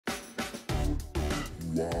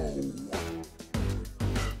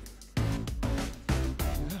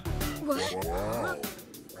What?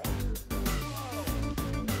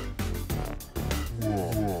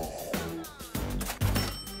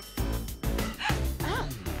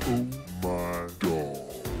 Oh my God.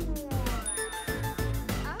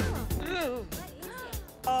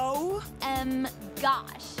 Oh.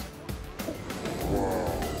 Gosh.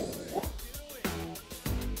 Wow.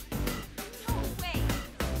 Oh, wait.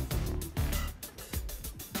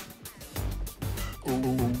 Oh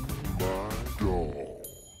my God.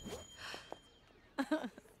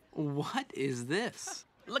 What is this?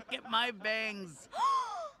 Look at my bangs.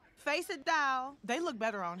 Face it, doll. They look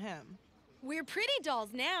better on him. We're pretty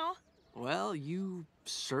dolls now. Well, you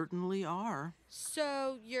certainly are.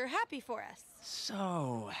 So you're happy for us?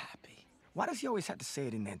 So happy. Why does he always have to say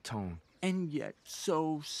it in that tone? And yet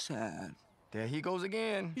so sad. There he goes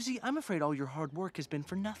again. You see, I'm afraid all your hard work has been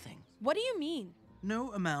for nothing. What do you mean?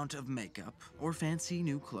 No amount of makeup, or fancy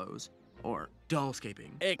new clothes, or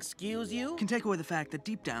dollscaping Excuse you? can take away the fact that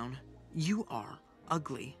deep down, you are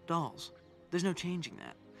ugly dolls. There's no changing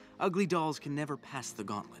that. Ugly dolls can never pass the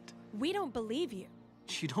gauntlet. We don't believe you.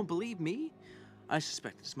 You don't believe me? I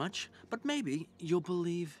suspect as much, but maybe you'll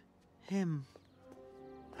believe him.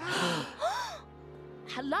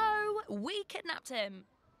 Hello? We kidnapped him.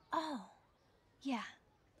 Oh, yeah.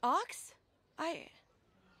 Ox? I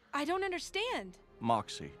don't understand.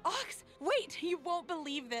 Moxie, Ox, wait, you won't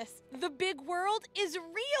believe this. The big world is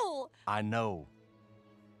real. I know.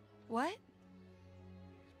 What?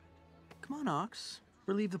 Come on, Ox.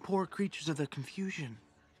 Relieve the poor creatures of their confusion.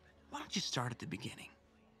 Why don't you start at the beginning?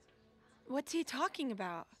 What's he talking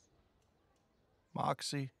about?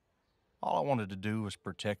 Moxie, all I wanted to do was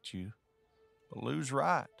protect you. But Lou's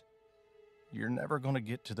right. You're never going to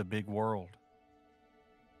get to the big world.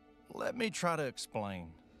 Let me try to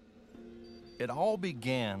explain. It all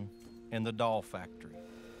began in the doll factory.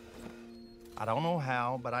 I don't know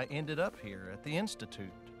how, but I ended up here at the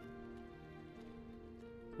Institute.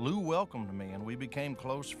 Lou welcomed me and we became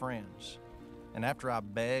close friends. And after I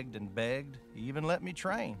begged and begged, he even let me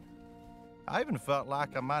train. I even felt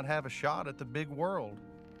like I might have a shot at the big world.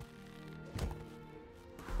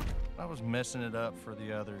 I was messing it up for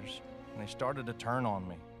the others, and they started to turn on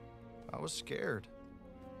me. I was scared.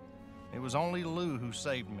 It was only Lou who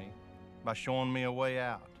saved me by showing me a way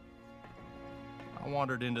out. I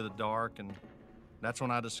wandered into the dark, and that's when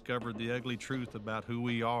I discovered the ugly truth about who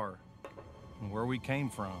we are and where we came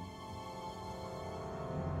from.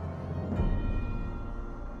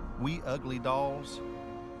 We ugly dolls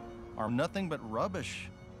are nothing but rubbish.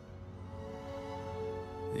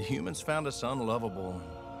 The humans found us unlovable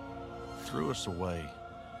and threw us away.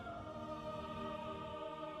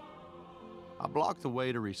 I blocked the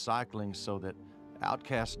way to recycling so that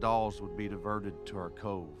outcast dolls would be diverted to our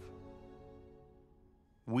cove.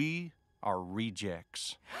 We are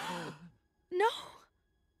rejects. No.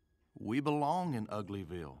 We belong in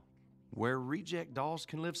Uglyville, where reject dolls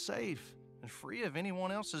can live safe and free of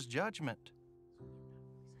anyone else's judgment.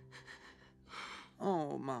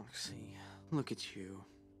 Oh, Moxie, look at you.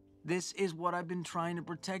 This is what I've been trying to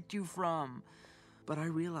protect you from. But I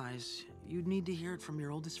realize you'd need to hear it from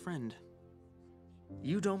your oldest friend.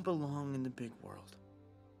 You don't belong in the big world.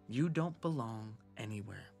 You don't belong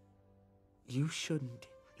anywhere. You shouldn't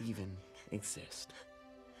even exist.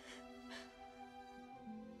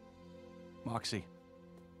 Moxie,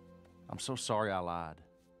 I'm so sorry I lied.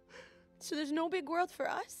 So there's no big world for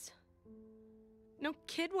us? No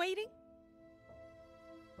kid waiting?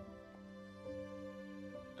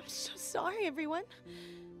 I'm so sorry, everyone.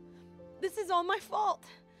 This is all my fault.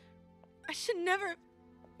 I should never...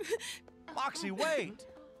 Moxie, wait!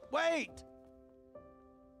 Wait!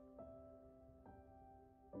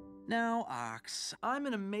 Now, Ox, I'm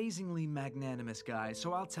an amazingly magnanimous guy,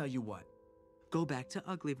 so I'll tell you what. Go back to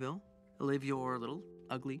Uglyville, live your little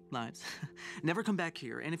ugly lives. Never come back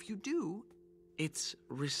here, and if you do, it's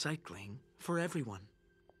recycling for everyone.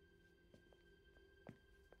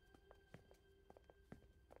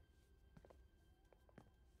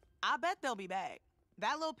 I bet they'll be back.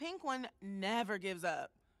 That little pink one never gives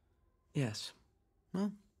up. Yes.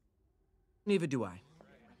 Well, neither do I.